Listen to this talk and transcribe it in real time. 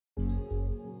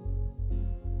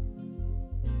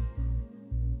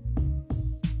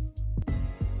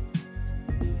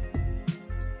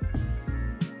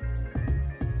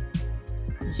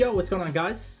Yo, what's going on,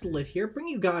 guys? Liv here,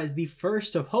 bringing you guys the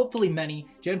first of hopefully many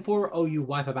Gen 4 OU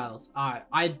Wi-Fi battles.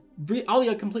 I'll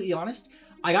be completely honest,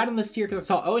 I got in this tier because I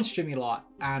saw Owen streaming a lot,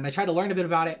 and I tried to learn a bit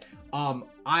about it.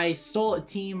 I stole a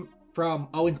team from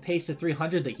Owen's pace to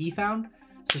 300 that he found,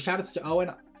 so shoutouts to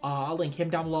Owen. I'll link him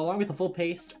down below along with the full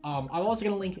paste. I'm also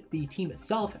going to link the team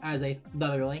itself as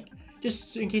another link,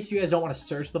 just in case you guys don't want to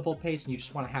search the full paste and you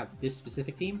just want to have this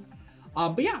specific team.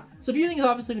 But yeah, so a few things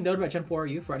obviously to note about Gen 4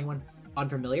 OU for anyone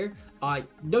unfamiliar.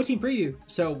 No team preview,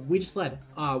 so we just led.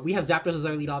 We have Zapdos as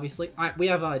our lead, obviously. We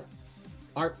have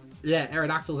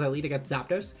Aerodactyl as our lead against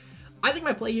Zapdos. I think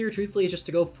my play here, truthfully, is just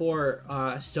to go for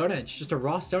Stone Edge, just a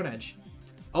raw Stone Edge.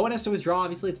 Owen has to withdraw,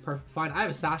 obviously, it's perfectly fine. I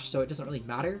have a Sash, so it doesn't really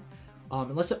matter.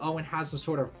 Unless Owen has some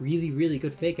sort of really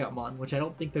good fake out mon, which I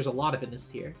don't think there's a lot of in this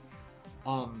tier.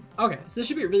 Okay, so this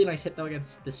should be a really nice hit, though,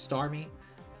 against this Starmie.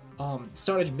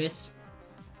 Stone Edge missed.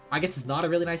 I guess it's not a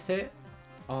really nice hit.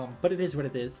 But it is what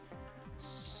it is.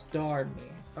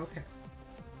 Starmie. Okay.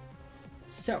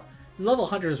 So, this is level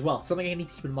 100 as well. Something I need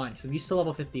to keep in mind, because I'm used to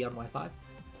level 50 on Wi-Fi.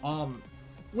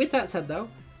 With that said, though,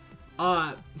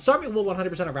 Starmie will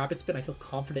 100% of Rapid Spin. I feel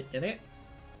confident in it.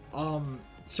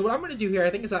 So what I'm going to do here, I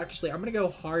think, is actually, I'm going to go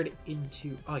hard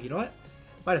into... Oh, you know what?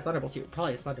 Might have Thunderbolt too.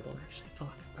 Probably a Thunderbolt, actually.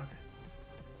 Fuck. Okay.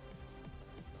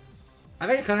 I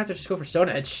think I kind of have to just go for Stone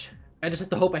Edge. And just have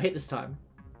to hope I hit this time.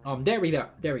 There we go.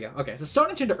 There we go. Okay, so Stone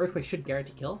Edge into Earthquake should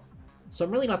guarantee kill. So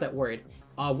I'm really not that worried.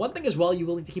 One thing as well you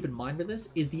will need to keep in mind with this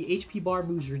is the HP bar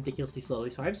moves ridiculously slowly.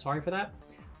 So I'm sorry for that.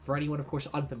 For anyone, of course,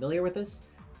 unfamiliar with this.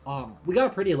 We got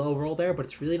a pretty low roll there, but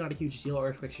it's really not a huge deal.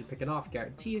 Earthquake should pick it off,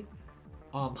 guaranteed.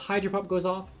 Hydro Pump goes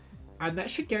off, and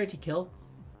that should guarantee kill.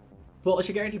 Well, it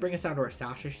should guarantee bring us down to our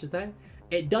Sash, I should say.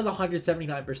 It does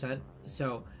 179%,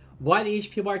 so why the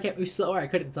HP bar can't move slower, I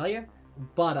couldn't tell you.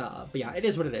 But yeah, it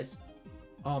is what it is.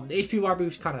 The HP bar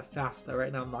moves kind of fast, though,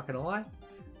 right now, I'm not gonna lie.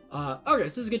 Okay, so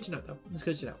this is good to know, though. This is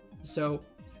good to know. So,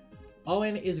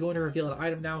 Owen is going to reveal an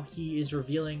item now. He is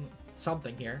revealing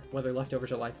something here, whether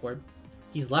leftovers or life orb.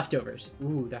 He's leftovers.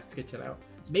 Ooh, that's good to know.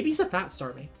 So maybe he's a fat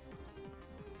Starmie.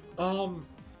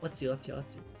 Let's see.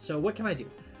 So what can I do?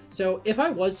 So if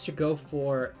I was to go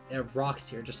for rocks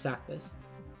here, just sack this.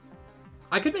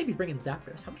 I could maybe bring in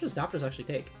Zapdos. How much does Zapdos actually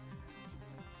take?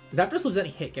 Zapdos lives any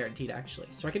hit guaranteed, actually.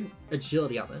 So I can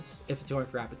agility on this if it's going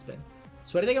for rapid spin.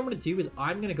 So what I think I'm going to do is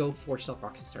I'm going to go for Stealth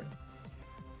Rocks this turn.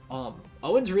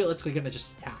 Owen's realistically going to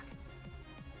just attack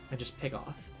and just pick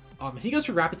off. If he goes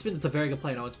for rapid spin, that's a very good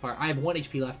play on Owen's part. I have 1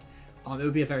 HP left. It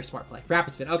would be a very smart play.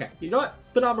 Rapid spin. Okay, you know what?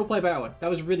 Phenomenal play by Owen. That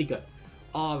was really good.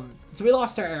 So we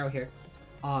lost our arrow here.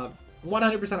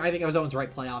 100% I think it was Owen's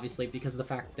right play, obviously, because of the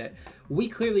fact that we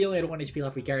clearly only had 1 HP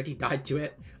left. We guaranteed died to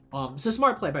it. So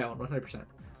smart play by Owen, 100%.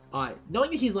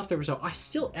 Knowing that he's leftovers, though, I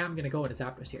still am going to go into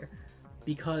Zapdos here.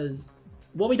 Because,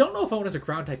 well, we don't know if Owen has a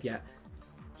ground type yet.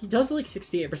 He does like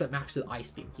 68% max with Ice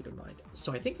Beam, keep in mind.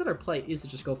 So I think that our play is to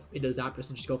just go into Zapdos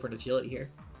and just go for an agility here.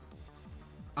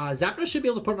 Zapdos should be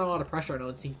able to put on a lot of pressure on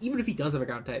Owen's team, even if he does have a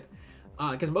ground type.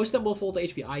 Because most of them will fold to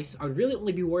HP Ice. I would really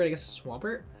only be worried against a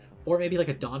Swampert, or maybe like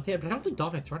a Donphan, but I don't think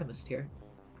Donphan's running this tier.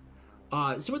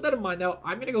 So with that in mind, though,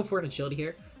 I'm going to go for an agility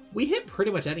here. We hit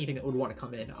pretty much anything that would want to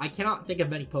come in. I cannot think of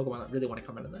many Pokemon that really want to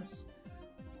come in this.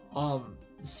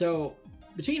 So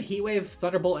between Heat Wave,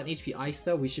 Thunderbolt, and HP Ice,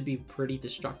 though, we should be pretty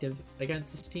destructive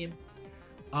against this team.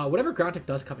 Whatever ground type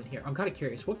does come in here, I'm kind of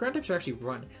curious. What ground types are actually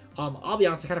run? I'll be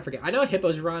honest, I kind of forget. I know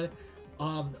Hippos run.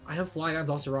 I know Flygon's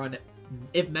also run.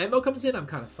 If Mammo comes in, I'm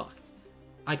kind of fucked.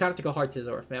 I kind of have to go hard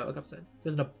Scizor if Mammo comes in. He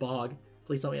doesn't a bog.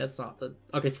 Please tell me that's not the...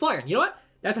 Okay, it's Flygon. You know what?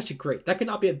 That's actually great. That could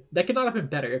not have been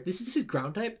better. If this is his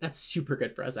ground type, that's super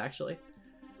good for us, actually.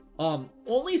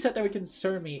 Only set that would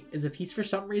concern me is if he's for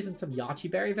some reason some Yachi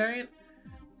Berry variant.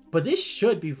 But this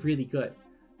should be really good.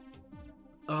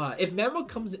 If Mammo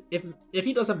comes, if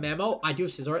he does a Mammo, I do a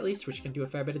Scizor at least, which can do a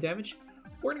fair bit of damage.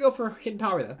 We're gonna go for Hidden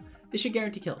Power though. This should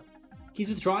guarantee kill. He's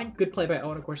withdrawing. Good play by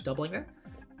Owen, of course, doubling there.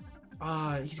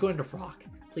 He's going to Rock.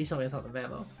 Please tell me it's not the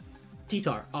Mammo.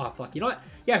 T-Tar. Oh, fuck. You know what?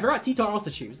 Yeah, I forgot T-Tar also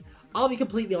choose. I'll be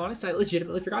completely honest. I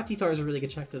legitimately forgot T-Tar is a really good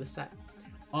check to the set.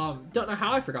 Don't know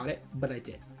how I forgot it, but I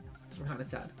did. So I'm kind of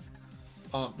sad.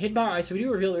 Hidden Power Ice. So we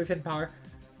do reveal the Hidden Power.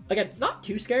 Again, not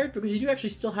too scared because you do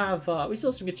actually still have, we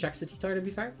still have some good checks to T-Tar, to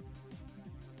be fair.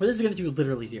 But this is going to do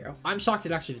literally 0. I'm shocked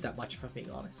it actually did that much, if I'm being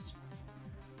honest.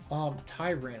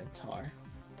 Tyranitar.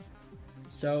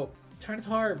 So,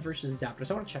 Tyranitar versus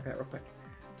Zapdos. I want to check that real quick.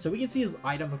 So we can see his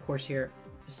item, of course, here.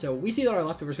 So we see that our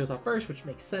leftovers goes off first, which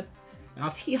makes sense. Now,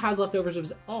 if he has leftovers of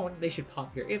his own, they should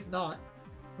pop here. If not,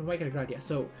 we might get a good idea.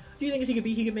 So, do you think he could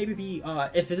be? He could maybe be,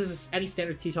 if this is any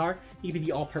standard T-Tar, he could be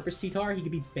the all-purpose T-Tar. He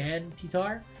could be banned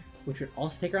T-Tar, which would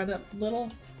also take around that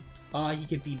little. He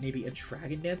could be maybe a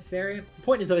Dragon Dance variant. The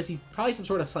point is, though, is he's probably some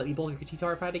sort of slightly bulkier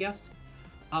T-Tar, if I had to guess.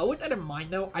 With that in mind,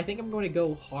 though, I think I'm going to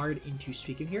go hard into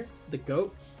Suicune here, the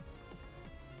GOAT.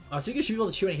 Suicune should be able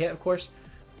to chew and hit, of course.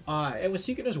 And with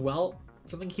Suicune as well,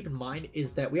 something to keep in mind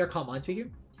is that we are Calm Mind Suicune.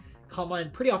 Calm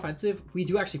Mind, pretty offensive. We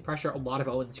do actually pressure a lot of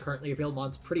Owens currently available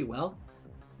mons pretty well.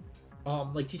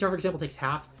 Like T-Tar, for example, takes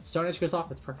half. Stone Edge goes off,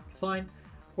 that's perfectly fine.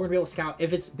 We're going to be able to scout.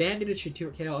 If it's banded, it should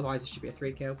 2 KO, otherwise it should be a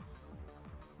 3 KO.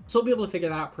 So we'll be able to figure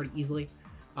that out pretty easily.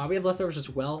 We have leftovers as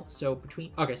well, so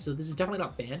between... Okay, so this is definitely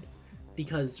not banned,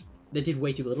 because that did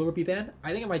way too little to be banned.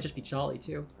 I think it might just be Jolly,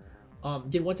 too.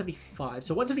 Did 175.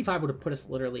 So 175 would have put us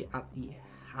literally at the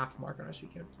half mark on our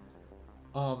Suicune.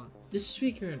 This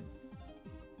Suicune's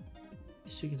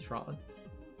wrong.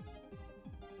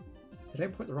 Did I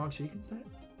import the wrong Suicune set?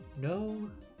 No.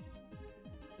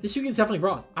 This Suicune's definitely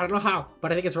wrong. I don't know how,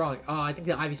 but I think it's wrong. I think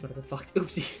the Ivy's would have been fucked.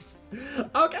 Oopsies.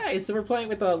 Okay, so we're playing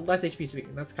with a less HP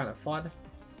Suicune. That's kind of fun.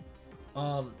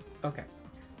 Okay.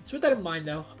 So with that in mind,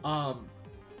 though,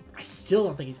 I still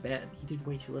don't think he's banned. He did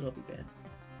way too little to be banned.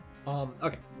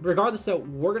 Okay. Regardless, though,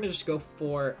 we're going to just go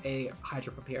for a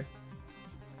Hydro Pump here.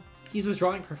 He's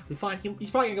withdrawing perfectly fine.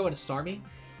 He's probably going to go into Starmie.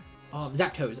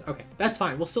 Zapdos. Okay, that's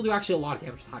fine. We'll still do actually a lot of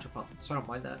damage with Hydro Pump, so I don't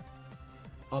mind that.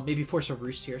 Maybe force a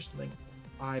Roost here or something.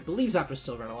 I believe Zapdos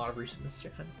still run a lot of Roost in this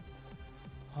gen.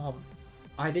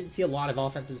 I didn't see a lot of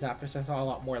offensive Zapdos. I saw a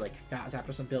lot more like fat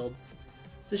Zapdos and builds.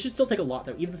 So this should still take a lot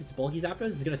though. Even if it's bulky Zapdos,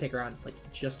 it's going to take around like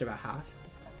just about half.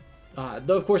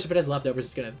 Though of course if it has leftovers,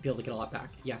 it's going to be able to get a lot back.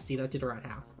 Yeah, see that did around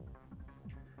half.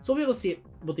 So we'll be able to see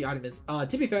what the item is.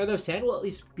 To be fair though, Sand will at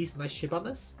least be some nice chip on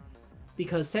this.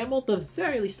 Because Sand will at the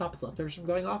very least stop its leftovers from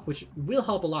going off, which will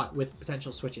help a lot with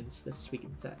potential switch-ins this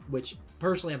Suicune set, which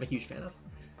personally I'm a huge fan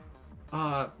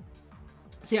of.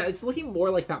 So yeah, it's looking more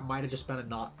like that might have just been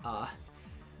a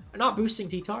not boosting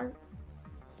T-Tar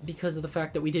because of the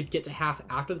fact that we did get to half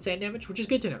after the sand damage, which is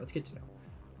good to know. It's good to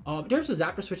know. In terms of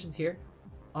Zapdos switch-ins here,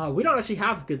 we don't actually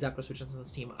have good Zapdos switch-ins on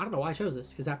this team. I don't know why I chose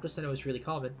this, because Zapdos I know is really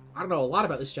common. I don't know a lot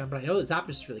about this gen, but I know that Zapdos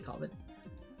is really common.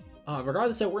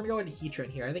 Regardless, so we're going to go into Heatran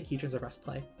here. I think Heatran's our best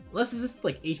play. Unless this is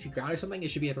like HP ground or something,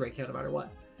 it should be at the right count no matter what.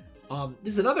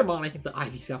 This is another mon I think the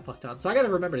Ivy's got fucked on, so I gotta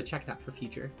remember to check that for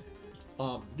future.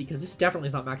 Because this definitely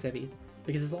is not max IVs,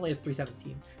 because this only has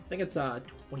 317. So I think it's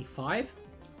 25?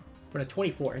 We're at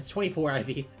 24. It's 24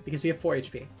 IV, because we have 4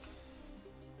 HP.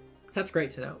 So that's great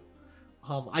to know.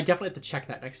 I definitely have to check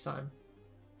that next time.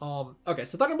 Okay,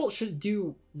 so Thunderbolt should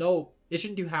do... No, it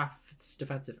shouldn't do half its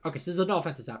defensive. Okay, so this is a no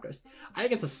offensive Zapdos. I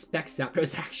think it's a Spec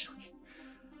Zapdos, actually.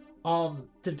 To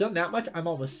have done that much, I'm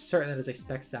almost certain that is a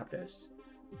Spec Zapdos.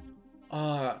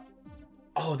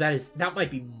 Oh, that might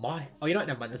be my... Oh, you know what?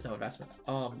 Never mind, that's no investment.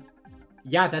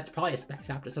 Yeah, that's probably a Spec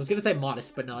Zapdos. I was gonna say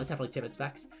Modest, but no, it's definitely timid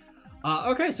Specs.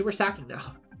 Okay, so we're sacking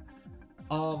now.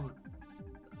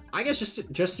 I guess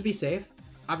just to be safe,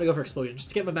 I'm gonna go for Explosion, just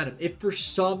to get momentum. If for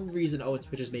some reason Owens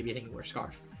switches, maybe thinking we're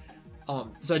Scarf.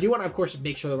 So I do want to, of course,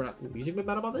 make sure that we're not losing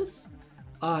momentum on this.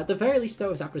 At the very least,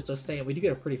 though, Zapdos does stay, and we do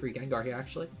get a pretty free Gengar here,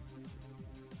 actually.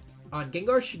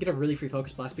 Gengar should get a really free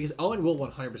Focus Blast, because Owen will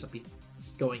 100% be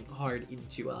going hard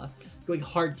into, going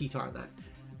hard T-Tar on that.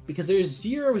 Because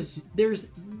there's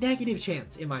negative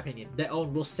chance, in my opinion, that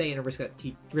Owen will stay and risk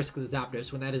the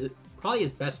Zapdos when that is probably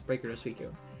his best breaker to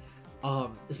Suicune.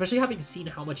 Especially having seen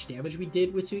how much damage we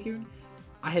did with Suicune,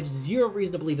 I have zero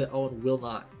reason to believe that Owen will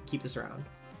not keep this around.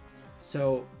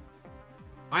 So,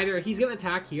 either he's going to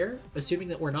attack here, assuming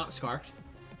that we're not Scarfed,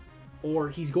 or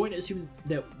he's going to assume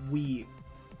that we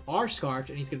are Scarfed,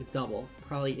 and he's going to double,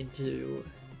 probably into...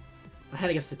 I had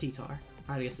to guess the T-Tar.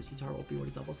 I had to guess the T-Tar will be when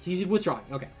he doubles. So he's withdrawing.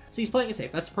 Okay, so he's playing it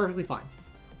safe. That's perfectly fine.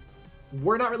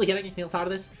 We're not really getting anything else out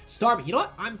of this. Starmie. You know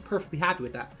what? I'm perfectly happy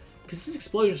with that. Because this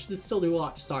Explosion should still do a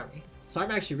lot to Starmie. So I'm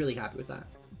actually really happy with that.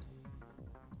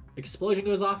 Explosion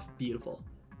goes off. Beautiful.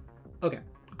 Okay.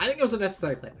 I think it was a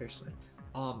necessary play, personally.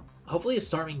 Hopefully a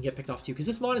Starmie can get picked off too, because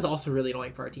this mon is also really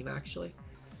annoying for our team, actually.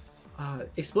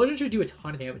 Explosion should do a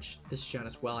ton of damage this gen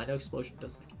as well. I know Explosion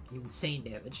does like insane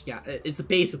damage. Yeah, it's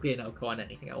basically a no-co on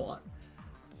anything I want.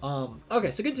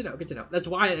 Okay, so good to know, good to know. That's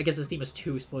why I guess this team has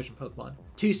 2 Explosion Pokemon.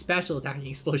 2 special attacking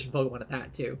Explosion Pokemon at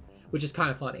that, too. Which is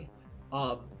kind of funny.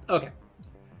 Okay.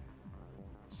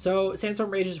 So,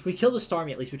 Sandstorm Rages, we killed the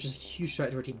Starmie at least, which is a huge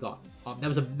threat to our team got. That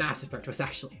was a massive threat to us,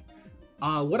 actually.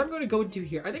 What I'm going to go into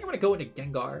here, I think I'm going to go into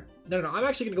Gengar. No, I'm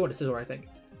actually going to go into Scizor, I think.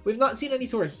 We've not seen any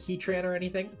sort of Heatran or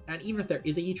anything, and even if there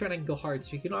is a Heatran, I can go hard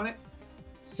Suicune on it.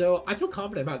 So, I feel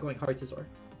confident about going hard Scizor.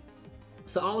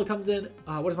 So Alo comes in.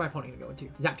 What is my opponent going to go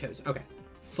into? Zapdos. Okay.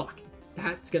 Fuck.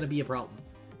 That's going to be a problem.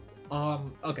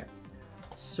 Okay.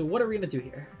 So what are we going to do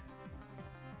here?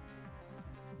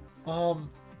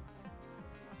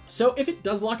 So if it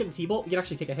does lock into T-Bolt, we can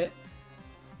actually take a hit.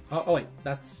 Oh wait,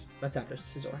 that's after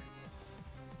Scizor.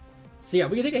 So yeah,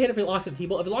 we can take a hit if it locks into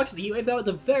T-Bolt. If it locks into Heat Wave, though, at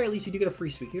the very least, we do get a free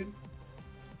Suicune.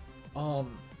 Or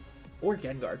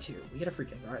Gengar, too. We get a free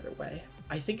Gengar either way.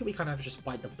 I think we kind of have to just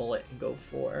bite the bullet and go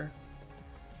for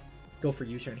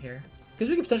U-turn here. Because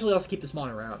we could potentially also keep this Mon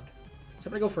around. So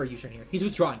I'm going to go for a U-turn here. He's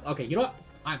withdrawing. Okay, you know what?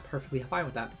 I'm perfectly fine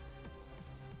with that.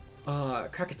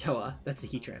 Krakatoa. That's the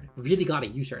Heatran. Really glad I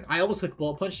U-turn. I almost clicked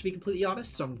Bullet Punch, to be completely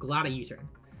honest, so I'm glad I U-turn.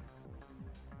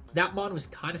 That Mon was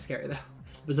kind of scary, though.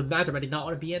 It was a matchup I did not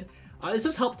want to be in. This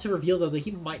does help to reveal, though, that he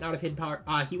might not have hidden power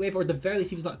Heat Wave, or at the very least,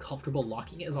 he was not comfortable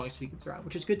locking it as long as Suicune's around,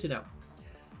 which is good to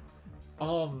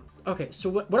know. Okay, so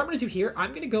what I'm going to do here, I'm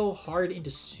going to go hard into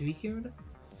Suicune.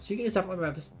 Suicune is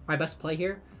definitely my best play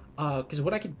here, because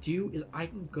what I can do is I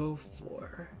can go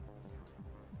for...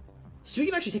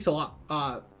 Suicune actually takes a lot,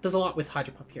 does a lot with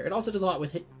Hydro Pump here. It also does a lot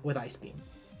with Ice Beam.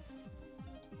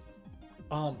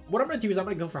 What I'm going to do is I'm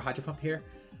going to go for Hydro Pump here.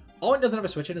 Owen doesn't have a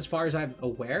switch in as far as I'm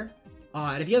aware.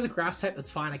 And if he has a grass type,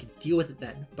 that's fine. I can deal with it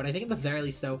then. But I think at the very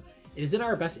least, though, it is in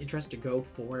our best interest to go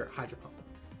for Hydro Pump.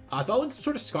 If Owen's some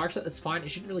sort of Scarf set, that's fine. It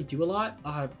shouldn't really do a lot.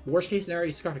 Worst case scenario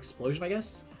is Scarf Explosion, I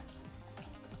guess.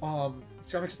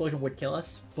 Scarf Explosion would kill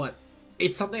us, but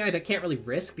it's something I can't really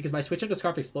risk because my switch into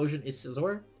Scarf Explosion is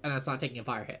Scizor, and that's not taking a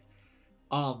fire hit.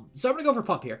 So I'm gonna go for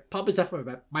Pump here. Pump is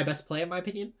definitely my best play in my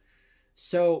opinion.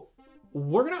 So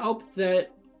we're gonna hope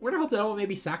that Owen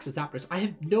maybe sacks his Zapdos. I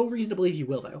have no reason to believe he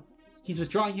will though. He's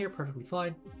withdrawing here, perfectly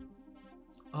fine.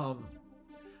 He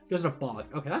goes in a Bog.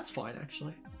 Okay, that's fine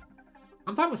actually.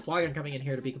 I'm fine with Flygon coming in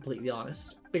here to be completely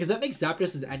honest, because that makes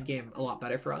Zapdos' endgame a lot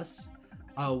better for us.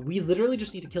 We literally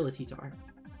just need to kill a T-Tar,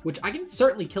 which I can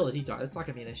certainly kill a T-Tar. That's not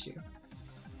gonna be an issue.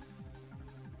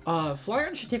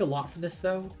 Flygon should take a lot from this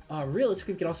though.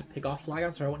 Realistically, we could also pick off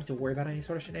Flygon, so I won't need to worry about any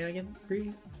sort of shenanigans.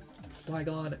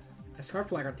 Flygon, a Scarf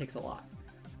Flygon takes a lot.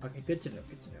 Okay, good to know.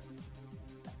 Good to know.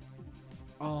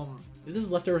 If this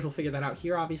is leftovers, we'll figure that out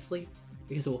here, obviously,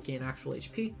 because it will gain actual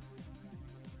HP.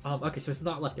 Okay, so it's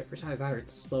not leftovers. Either that or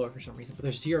it's slower for some reason, but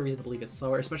there's zero reason to believe it's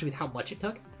slower, especially with how much it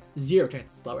took. Zero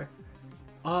chance it's slower.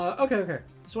 Okay.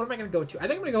 So what am I going to go into? I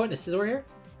think I'm going to go into Scizor here.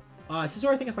 Scizor,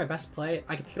 I think, is my best play.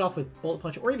 I can pick it off with Bullet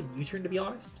Punch or even U-Turn, to be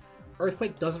honest.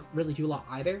 Earthquake doesn't really do a lot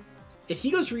either. If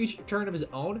he goes for U-Turn of his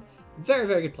own, very,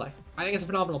 very good play. I think it's a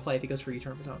phenomenal play if he goes for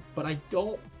U-Turn of his own, but I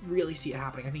don't really see it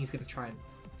happening. I think he's going to try and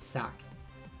sack,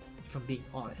 if I'm being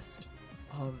honest.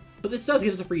 But this does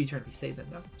give us a free U-Turn if he stays in,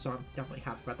 though, so I'm definitely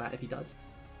happy about that if he does.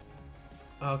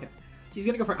 Okay, so he's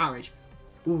going to go for Outrage.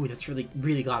 Ooh, that's really,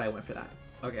 really glad I went for that.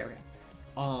 Okay.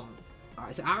 Alright,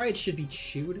 so Outrage should be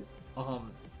chewed.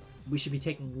 We should be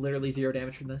taking literally 0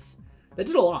 damage from this. That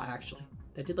did a lot, actually.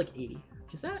 That did like 80.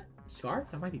 Is that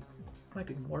Scarf? That might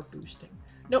be more boosting.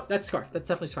 Nope, that's Scarf. That's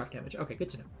definitely Scarf damage. Okay, good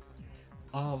to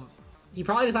know. He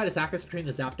probably decided to sack this between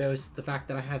the Zapdos, the fact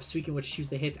that I have Suicune, which shoots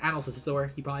the hits, and also Scizor.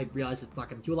 He probably realized it's not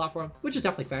going to do a lot for him, which is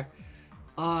definitely fair.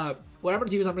 What I'm going to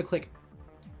do is I'm going to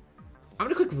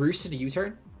click Roost into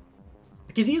U-Turn,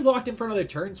 because he's locked in for another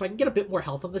turn, so I can get a bit more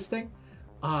health on this thing.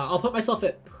 I'll put myself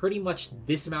at pretty much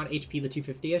this amount of HP, the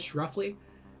 250-ish, roughly,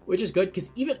 which is good, because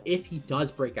even if he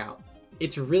does break out,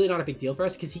 it's really not a big deal for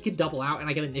us, because he could double out, and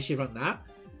I get initiative on that.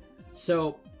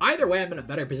 So, either way, I'm in a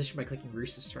better position by clicking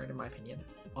Roost this turn, in my opinion.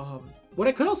 What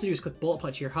I could also do is click Bullet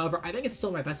Punch here. However, I think it's still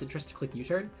in my best interest to click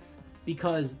U-Turn,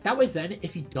 because that way then,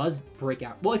 if he does break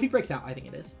out, well, if he breaks out, I think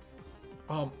it is.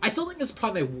 I still think this is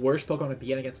probably my worst Pokemon to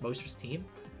be in against Moster's team.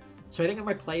 So I think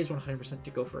my play is 100% to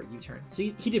go for a U-Turn. So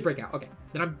he did break out. Okay,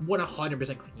 then I'm 100%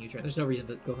 clicking U-Turn. There's no reason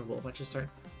to go for Bullet Punch this turn.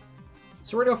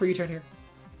 So we're going to go for U-Turn here.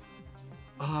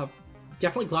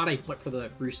 Definitely glad I went for the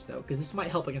Roost, though, because this might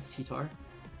help against T-Tar.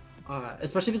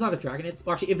 Especially if it's not a Dragonite.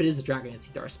 Well, actually, if it is a Dragonite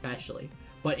T-Tar, especially.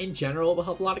 But in general, it will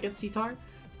help a lot against T-Tar.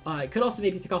 It could also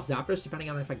maybe pick off Zapdos, depending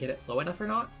on if I get it low enough or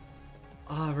not.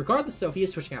 Regardless, though, if he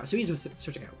is switching out. So he's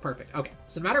switching out. Perfect. Okay,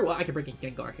 so no matter what, I can bring in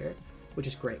Gengar here, which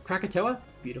is great. Krakatoa,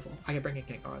 beautiful. I can bring in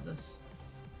Gengar on this.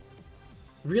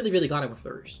 Really, really glad I went for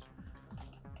the Roost.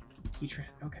 Heatran,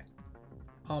 okay.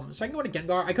 So I can go into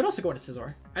Gengar. I could also go into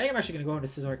Scizor. I think I'm actually going to go into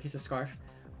Scizor in case of Scarf.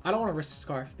 I don't want to risk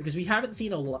Scarf because we haven't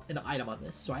seen an item on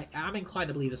this, so I am inclined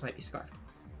to believe this might be Scarf.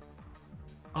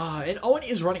 And Owen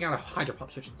is running out of Hydro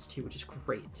Pump switches too, which is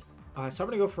great. So I'm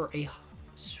going to go for a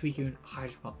Suicune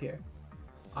Hydro Pump here.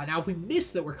 Now, if we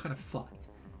miss that, we're kind of fucked.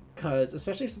 Because,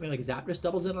 especially if something like Zapdos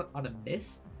doubles in on a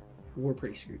miss, we're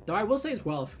pretty screwed. Though I will say as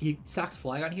well, if he sacks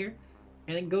Flygon here,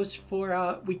 and then goes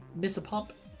for, we miss a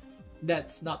pump,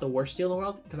 that's not the worst deal in the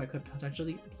world, because I could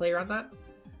potentially play around that.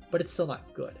 But it's still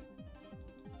not good.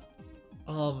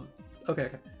 Okay.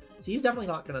 So he's definitely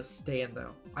not gonna stay in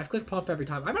though. I've clicked Pump every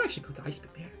time. I might actually click Ice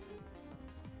Beam here.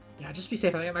 Yeah, just be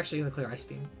safe. I think I'm actually gonna click Ice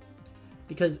Beam.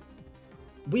 Because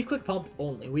we've clicked Pump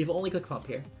only. We've only clicked Pump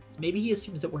here. So maybe he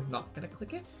assumes that we're not gonna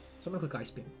click it. So I'm gonna click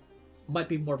Ice Beam. Might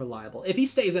be more reliable. If he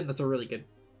stays in, that's a really good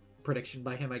prediction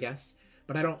by him, I guess.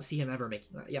 But I don't see him ever making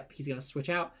that. Yep, he's gonna switch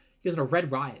out. He goes in a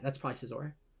Red Riot. That's probably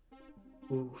Scizor.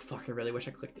 Ooh, fuck, I really wish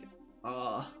I clicked it.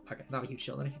 Okay, not a huge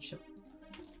shield, not a huge shield.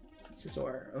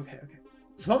 Scizor, okay.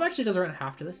 So Pump actually does around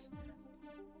half to this.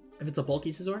 If it's a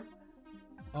bulky Scizor.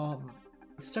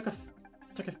 It's took a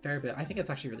fair bit. I think it's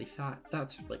actually really fat.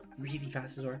 That's like really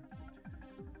fast Scizor.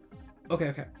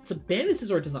 Okay. So Banded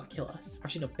Scizor does not kill us.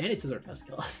 Actually, no, Banded Scizor does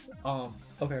kill us.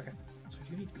 Okay. So we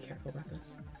do need to be careful about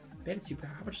this. Banded Super,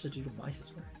 how much does it do to my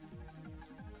Scizor?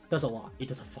 Does a lot. It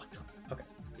does a fuck ton. Okay,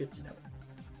 good to know.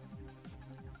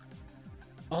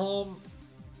 I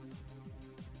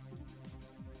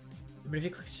mean, if he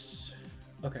clicks...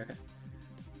 Okay.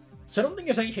 So I don't think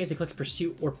there's any chance he clicks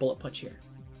Pursuit or Bullet Punch here.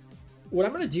 What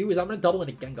I'm going to do is I'm going to double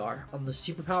into Gengar on the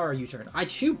Superpower or U-turn. I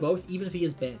chew both, even if he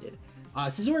is banded.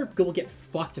 Scizor will get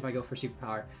fucked if I go for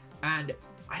Superpower. And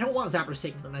I don't want Zapdos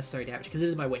taking unnecessary damage, because this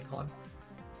is my win con.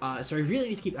 So I really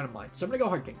need to keep that in mind. So I'm going to go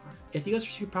hard Gengar. If he goes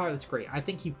for Superpower, that's great. I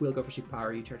think he will go for Superpower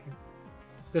or U-turn here.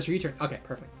 Goes for U-turn. Okay,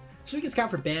 perfect. So we can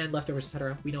scout for band, leftovers,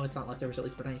 etc. We know it's not leftovers, at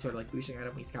least, but any sort of like boosting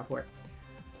item we scout for it.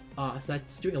 So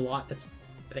that's doing a lot. That's,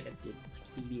 I think I did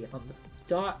 80 on the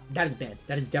dot. That is banned.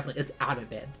 That is definitely, it's out of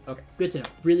banned. Okay, good to know.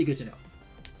 Really good to know.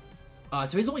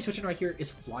 So his only switching right here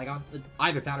is Flygon.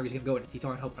 Either that or he's going to go into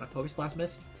T-Tar and hope on a Focus Blast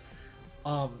missed.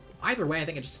 Either way, I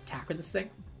think I just attack with this thing.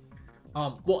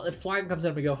 Well, if Flygon comes in,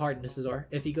 I'm going to go hard into Scizor.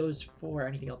 If he goes for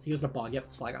anything else, he goes to Bog. Yep,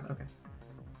 it's Flygon. Okay.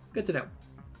 Good to know.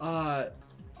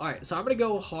 Alright, so I'm going to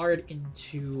go hard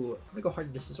into...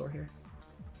 Scizor here.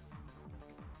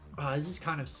 This is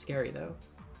kind of scary, though.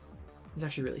 It's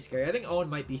actually really scary. I think Owen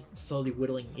might be slowly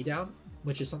whittling me down,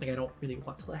 which is something I don't really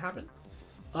want to let happen.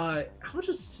 How much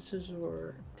does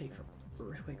Scizor take from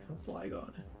Earthquake from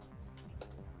Flygon?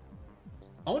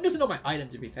 Owen doesn't know my item,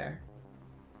 to be fair.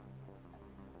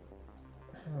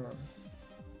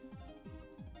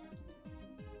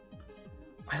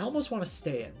 I almost want to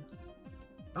stay in.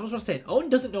 Owen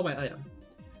doesn't know my item.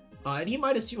 And he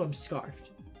might assume I'm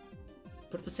Scarfed.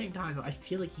 But at the same time, I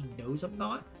feel like he knows I'm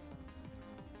not.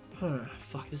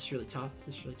 Fuck, this is really tough.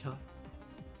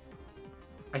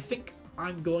 I think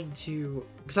I'm going to...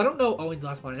 Because I don't know Owen's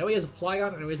last one. I know he has a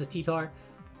Flygon. I know he has a T-Tar.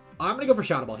 I'm going to go for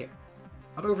Shadow Ball here.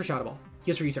 I'm going to go for Shadow Ball.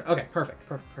 He goes for U-turn. Okay,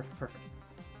 perfect.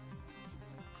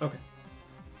 Okay.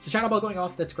 So Shadow Ball going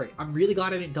off, that's great. I'm really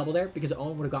glad I didn't double there, because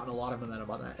Owen would have gotten a lot of momentum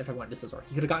on that if I went into Scizor.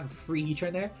 He could have gotten free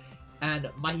Heatran there, and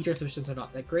my Heatran switches are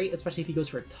not that great, especially if he goes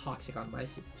for a Toxic on my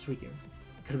Suicune.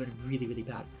 Could have been really, really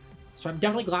bad. So I'm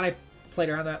definitely glad I played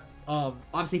around that.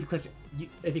 Obviously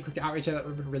if he clicked Outrage, that would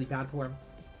have been really bad for him.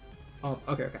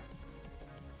 Okay.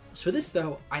 So this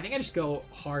though, I think I just go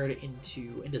hard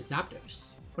into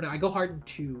Zapdos. But I go hard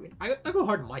into I go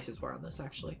hard in my Scizor on this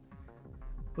actually,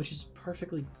 which is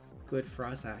perfectly good for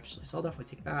us actually. So I'll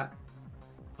definitely take that.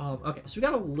 Okay, so we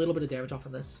got a little bit of damage off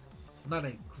on this. Not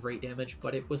any great damage,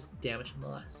 but it was damage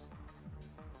nonetheless.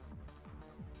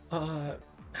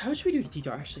 How should we do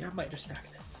T-Tar actually? I might just sack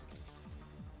this.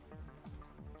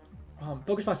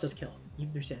 Focus Blast does kill,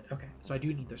 even through sand. Okay, so I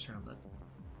do need this round then.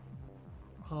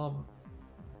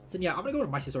 So yeah, I'm gonna go to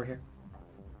my Scizor here.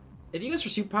 If he goes for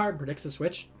Superpower and predicts the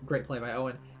switch, great play by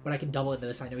Owen. But I can double into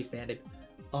this. I know he's banded.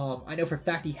 I know for a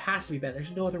fact he has to be banned.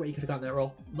 There's no other way he could have gotten that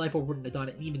roll. Life Orb wouldn't have done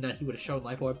it, and even then he would have shown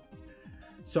Life Orb.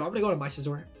 So I'm gonna go to my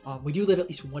Scizor. We do live at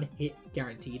least one hit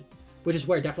guaranteed, which is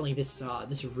where definitely this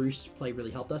this Roost play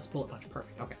really helped us. Bullet Punch,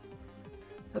 perfect. Okay,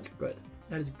 that's good.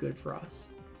 That is good for us.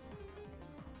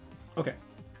 Okay,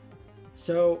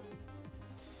 so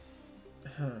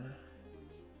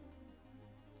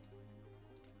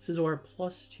Scizor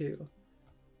 +2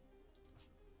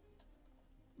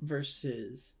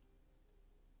 versus...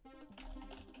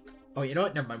 Oh, you know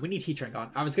what? Never mind. We need Heatran gone.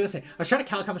 I was gonna say, I was trying to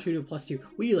calculate how much we do with +2.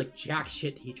 We do like jack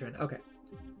shit to Heatran. Okay.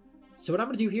 So what I'm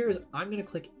gonna do here is I'm gonna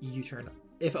click U-turn.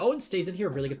 If Owen stays in here,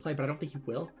 really good play, but I don't think he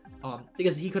will.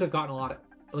 Because he could have gotten a lot of,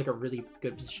 like, a really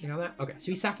good positioning on that. Okay, so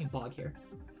he's sacking Bog here.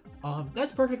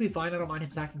 That's perfectly fine. I don't mind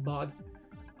him sacking Bog.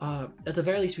 At the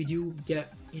very least, we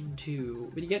get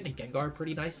into Gengar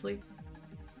pretty nicely.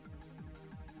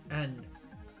 And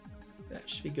that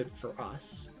should be good for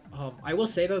us. I will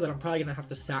say though that I'm probably gonna have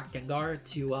to sack Gengar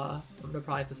to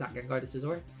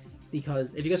Scizor,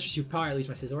 because if he goes for Superpower, I lose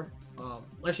my Scizor.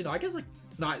 Actually no, I guess I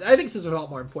think Scizor is a lot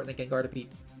more important than Gengar, to be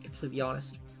completely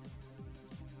honest.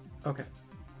 Okay,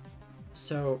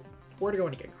 so we're gonna go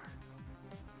into Gengar.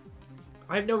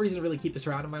 I have no reason to really keep this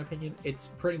around, in my opinion. It's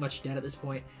pretty much dead at this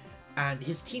point. And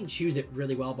his team chews it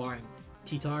really well, barring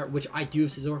T-Tar, which I do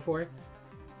have Scizor for.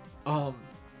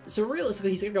 So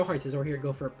realistically, he's going to go hard Scizor here and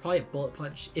go for probably a Bullet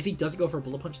Punch. If he doesn't go for a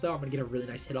Bullet Punch, though, I'm going to get a really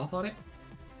nice hit off on it.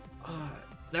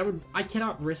 I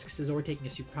cannot risk Scizor taking a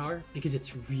Superpower because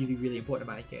it's really, really important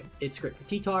in my game. It's great for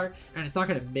T-Tar, and it's not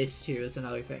going to miss, too. That's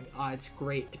another thing. It's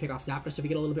great to pick off Zapdos if we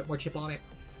get a little bit more chip on it.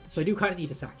 So I do kind of need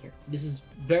to sack here. This is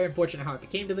very unfortunate how it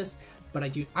became to this, but I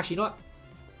do... Actually, you know what?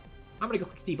 I'm going to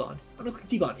go click T-Bond. I'm going to click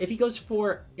T-Bond. If he goes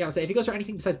for... Yeah, I would say if he goes for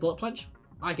anything besides Bullet Punch,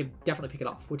 I could definitely pick it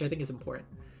off, which I think is important.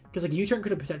 Because, like, U-Turn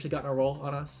could have potentially gotten a roll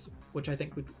on us, which I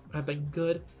think would have been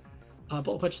good.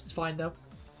 Bullet Punch is fine, though.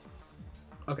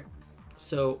 Okay.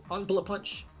 So, on Bullet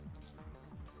Punch,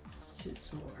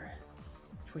 Scizor,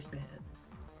 Choice Band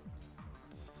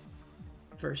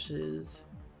versus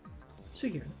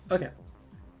Suicune. Okay.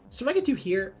 So what I can do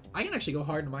here, I can actually go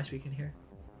hard into my Suicune here.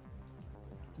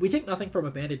 We take nothing from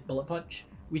a banded Bullet Punch.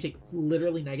 We take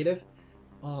literally negative.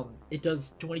 It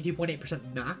does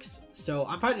 22.8% max. So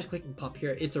I'm probably just clicking Pump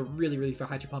here. It's a really, really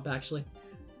fast Hydro Pump, actually.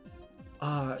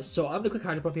 So I'm going to click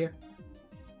Hydro Pump here.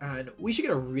 And we should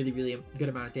get a really, really good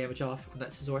amount of damage off on that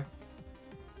Scizor.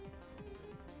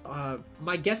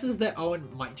 My guess is that Owen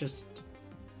might just...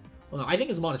 Well, no, I think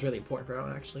his mod is really important for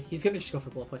Owen, actually. He's going to just go for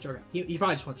Bullet Punch. Okay. He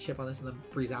probably just wants to chip on this and then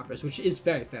free Zapdos, which is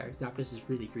very fair. Zapdos is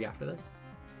really free after this.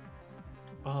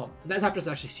 That Zapdos is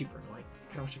actually super annoying.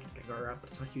 I kind of wish I could go around, but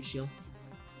it's not a huge shield.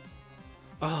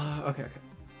 Okay.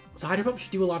 So Hydro Pump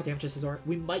should do a lot of damage to Scizor.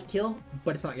 We might kill,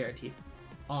 but it's not guaranteed.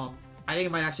 I think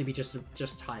it might actually be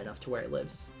just high enough to where it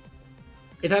lives.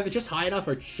 It's either just high enough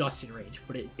or just in range,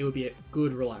 but it would be a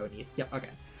good roll I would need. Yep, okay.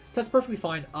 So that's perfectly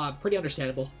fine. Pretty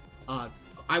understandable.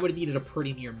 I would have needed a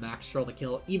pretty near max roll to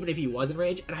kill, even if he was in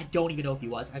range, and I don't even know if he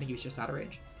was. I think he was just out of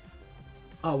range.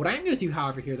 What I am going to do,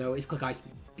 however, here, though, is click Ice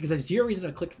Beam, because I have zero reason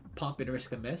to click Pump and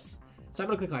risk a miss. So I'm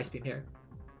going to click Ice Beam here.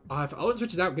 If Owen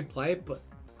switches out, good play, but,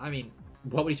 I mean,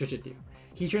 what would he switch it to?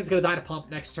 Heatran's going to die to Pump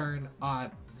next turn.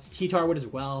 T-Tar would as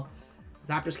well.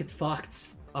 Zapdos gets fucked.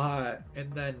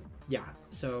 And then, yeah,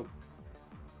 so...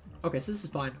 Okay, so this is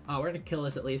fine. We're going to kill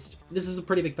this at least. This is a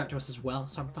pretty big threat to us as well,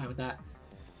 so I'm fine with that.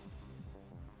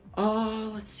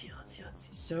 Let's see.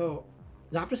 So,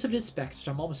 Zapdos of his specs, which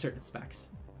I'm almost certain it's specs,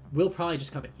 will probably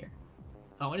just come in here.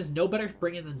 Owen is no better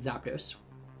bringing than Zapdos.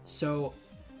 So,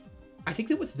 I think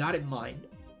that with that in mind,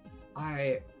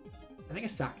 I think I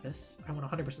sack this. I want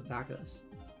 100% sack this.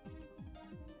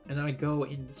 And then I go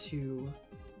into...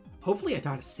 Hopefully I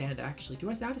die to Sand, actually. Do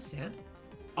I die to Sand?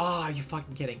 Ah, you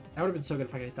fucking kidding. That would have been so good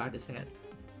if I could have died to Sand.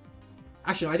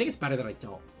 Actually, no, I think it's better that I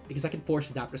don't. Because I can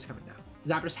force Zapdos coming now.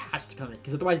 Zapdos has to come in,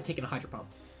 because otherwise he's taking a Hydro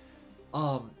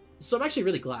Pump. So I'm actually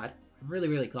really glad. I'm really,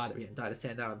 really glad that we didn't die to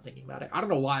Sand now that I'm thinking about it. I don't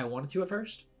know why I wanted to at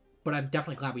first, but I'm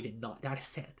definitely glad we did not die to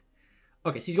Sand.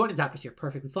 Okay, so he's going to Zapdos here.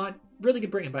 Perfectly fine. Really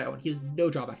good bring in by Owen. He has no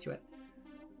drawback to it.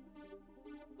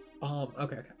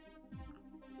 Okay.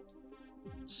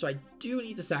 So I do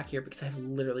need to sack here because I have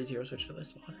literally zero switch to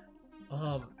this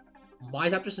one. My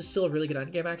Zapdos is still a really good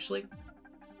endgame, actually.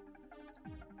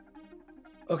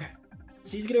 Okay.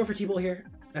 So he's gonna go for T-Bolt here.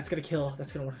 That's gonna kill.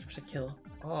 That's gonna 100% kill.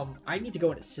 I need to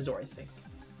go into Scizor, I think.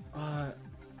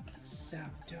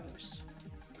 Zapdos.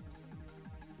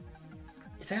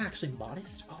 Is that actually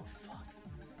modest? Oh, fuck.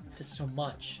 That does so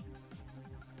much.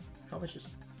 How much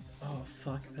is... Oh,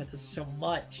 fuck. That does so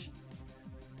much.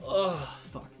 Oh,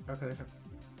 fuck. Okay.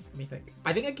 Let me think.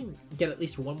 I think I can get at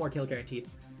least one more kill guaranteed.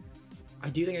 I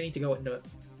do think I need to go into it.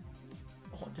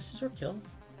 Oh, does Scizor kill?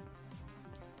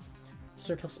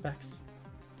 Scizor kill specs.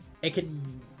 It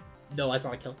can... No, that's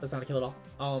not a kill. That's not a kill at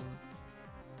all.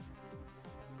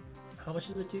 How much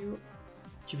does it do?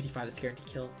 255, that's guaranteed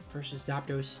kill. Versus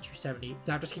Zapdos, 270.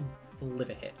 Zapdos can live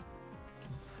a hit.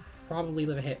 Can probably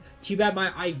live a hit. Too bad my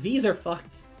IVs are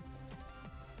fucked.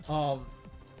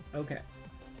 Okay.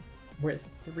 We're at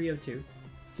 302.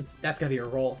 So that's gonna be a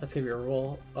roll. That's gonna be a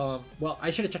roll. Well, I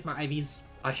should have checked my IVs.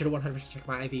 I should have 100% checked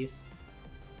my IVs.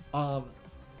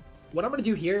 What I'm gonna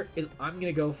do here is I'm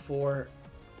gonna go for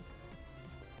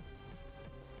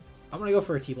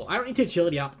a T-Bolt. I don't need to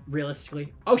agility up,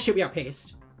 realistically. Oh shit, we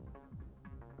outpaced.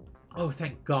 Oh,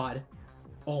 thank God.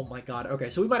 Oh my God. Okay,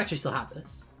 so we might actually still have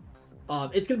this.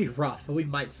 It's gonna be rough, but we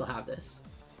might still have this.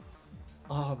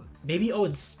 Maybe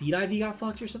Owen's Speed IV got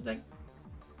fucked or something?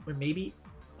 Or maybe...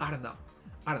 I don't know.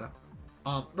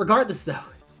 Regardless, though.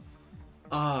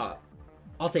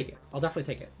 I'll take it. I'll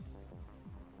definitely take it.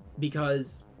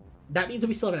 Because that means that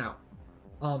we still have an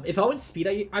out. If Owen's Speed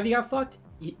IV got fucked,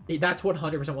 that's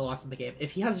 100% what lost in the game.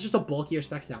 If he has just a bulkier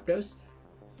spec Zapdos,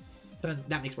 then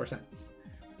that makes more sense.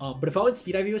 But if Owen's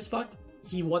Speed IV was fucked,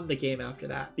 he won the game after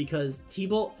that because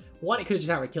T-Bolt, one, it could have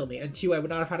just outright killed me, and two, I would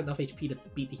not have had enough HP to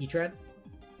beat the Heatran.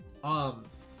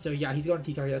 So yeah, he's going to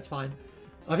T-Tar here, that's fine.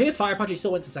 I think his Fire Punch, he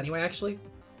still wins this anyway, actually.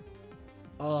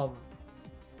 But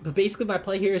basically my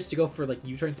play here is to go for like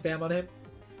U-turn spam on him.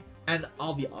 And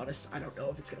I'll be honest, I don't know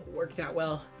if it's going to work that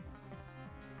well.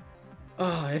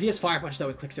 If he has Fire Punch though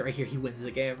and clicks it right here, he wins the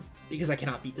game. Because I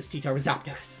cannot beat this T-Tar with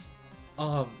Zapdos.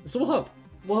 So we'll hope.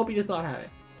 We'll hope he does not have it.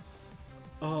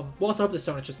 We'll also hope the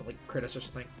Stone Edge doesn't like crit us or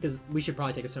something. Because we should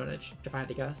probably take a Stone Edge, if I had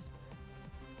to guess.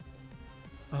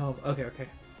 Okay.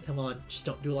 Come on, just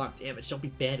don't do a lot of damage. Don't be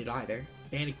Banded either.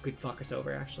 Banded could fuck us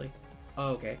over, actually.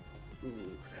 Okay.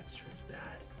 Ooh, that's really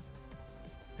bad.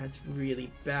 That's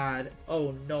really bad.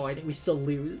 Oh no, I think we still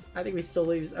lose. Okay.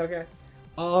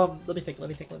 Let me think.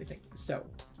 So,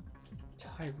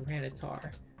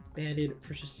 Tyranitar. Banded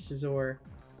versus Scizor.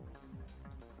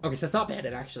 Okay, so that's not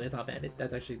Banded, actually. It's not Banded.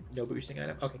 That's actually no boosting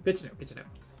item. Okay, good to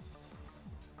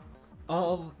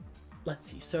know.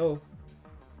 Let's see. So,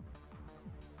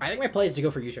 I think my play is to go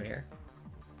for U-turn here.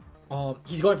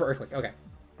 He's going for Earthquake. Okay,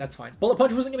 that's fine. Bullet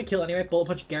Punch wasn't going to kill anyway. Bullet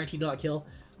Punch guaranteed not kill.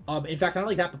 In fact, not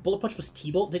only that, but Bullet Punch plus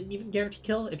T-Bolt didn't even guarantee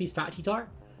kill if he's Fat T-Tar.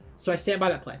 So I stand by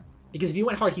that play. Because if you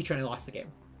went hard Heatran, I lost the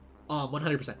game.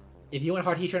 100%. If you went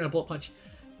hard Heatran and a Bullet Punch,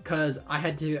 because I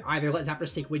had to either let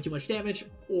Zapdos take way too much damage,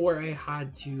 or I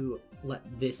had to let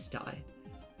this die.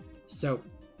 So,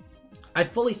 I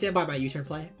fully stand by my U-turn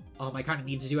play. I kind of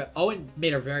need to do it. Owen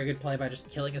made a very good play by just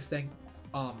killing this thing.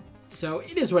 So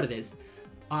it is what it is.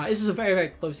 This is a very, very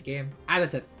close game. As I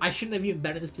said, I shouldn't have even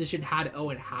been in this position had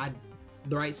Owen had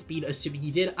the right speed, assuming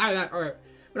he did. Either that or,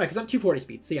 because I'm 240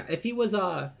 speed. So yeah, if he was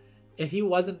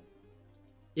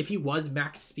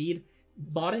max speed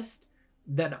modest,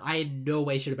 then I in no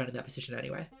way should have been in that position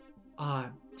anyway.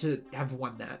 To have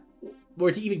won that,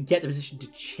 or to even get the position to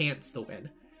chance the win.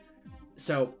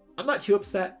 So I'm not too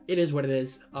upset. It is what it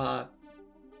is.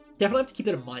 Definitely have to keep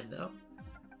that in mind though.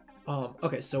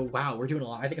 Okay, so wow, we're doing a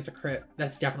lot. I think it's a crit.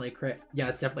 That's definitely a crit. Yeah,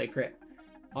 it's definitely a crit.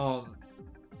 Oh,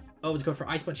 let's go for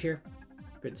Ice Punch here.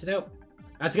 Good to know.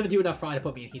 That's gonna do enough for to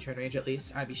put me in Heatran range at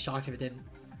least. I'd be shocked if it didn't.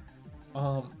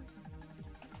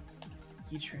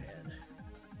 Heatran.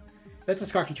 That's a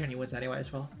Scarf Heatran he wins anyway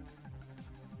as well.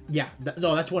 Yeah,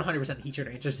 no, that's 100% Heatran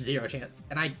range. Just zero chance.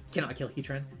 And I cannot kill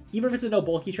Heatran. Even if it's a no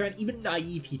bulk Heatran, even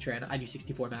naive Heatran, I do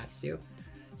 64 max too.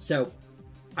 So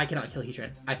I cannot kill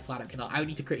Heatran. I flat out cannot. I would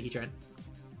need to crit Heatran.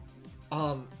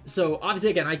 So obviously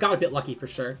again, I got a bit lucky for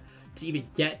sure to even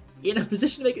get in a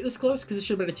position to make it this close, because it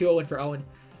should have been a 2-0 win for Owen.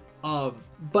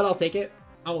 But I'll take it.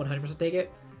 I'll 100% take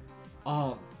it.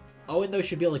 Owen though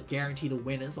should be able to guarantee the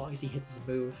win as long as he hits his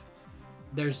move.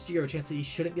 There's zero chance that he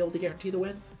shouldn't be able to guarantee the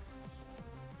win.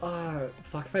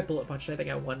 Fuck, if I Bullet Punch, I think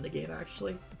I won the game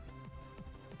actually.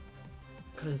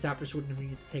 Because Zapdos wouldn't have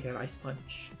needed to take that Ice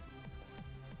Punch.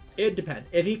 It would depend.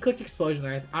 If he clicked Explosion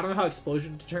there, I don't know how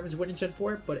Explosion determines win in Gen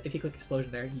 4, but if he clicked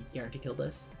Explosion there, he guaranteed killed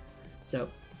this. So,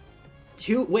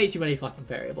 way too many fucking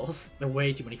variables. There are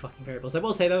way too many fucking variables. I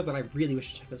will say though that I really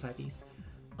wish to check those IVs.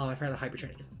 I forgot that Hyper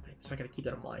Training isn't a thing, so I gotta keep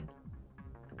that in mind.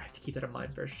 I have to keep that in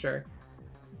mind for sure.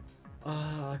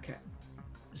 Okay.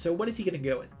 So what is he gonna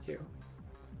go into?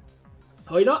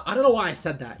 Oh, you know, I don't know why I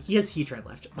said that. He has Heatran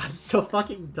left. I'm so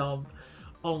fucking dumb.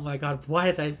 Oh my god, why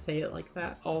did I say it like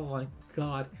that? Oh my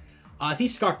god. If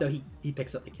he's Scarf though, he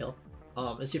picks up the kill.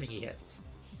 Assuming he hits.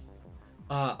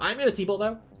 I'm gonna T-Bolt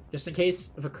though, just in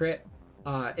case of a crit.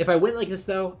 If I win like this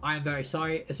though, I am very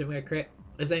sorry, assuming I crit.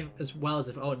 As well as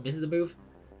if Owen misses a move.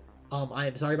 I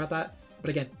am sorry about that.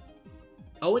 But again,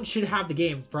 Owen should have the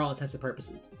game for all intents and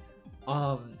purposes.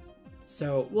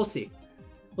 So we'll see.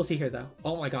 We'll see here though.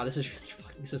 Oh my god, this is really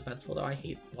fucking suspenseful though. I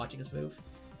hate watching this move.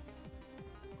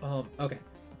 Okay.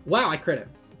 Wow, I crit him.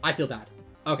 I feel bad.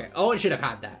 Okay, Owen should have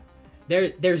had that.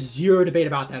 There's zero debate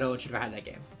about that. Owen should have had that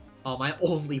game. I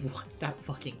only won that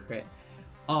fucking crit.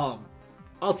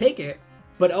 I'll take it,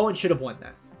 but Owen should have won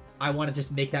that. I want to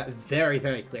just make that very,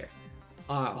 very clear.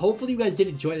 Hopefully you guys did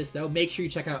enjoy this though. Make sure you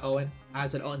check out Owen.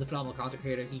 As I said, Owen's a phenomenal content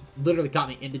creator. He literally got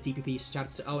me into DPP. Shout out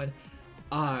to Owen.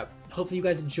 Hopefully you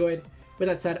guys enjoyed. With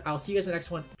that said, I'll see you guys in the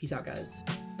next one. Peace out, guys.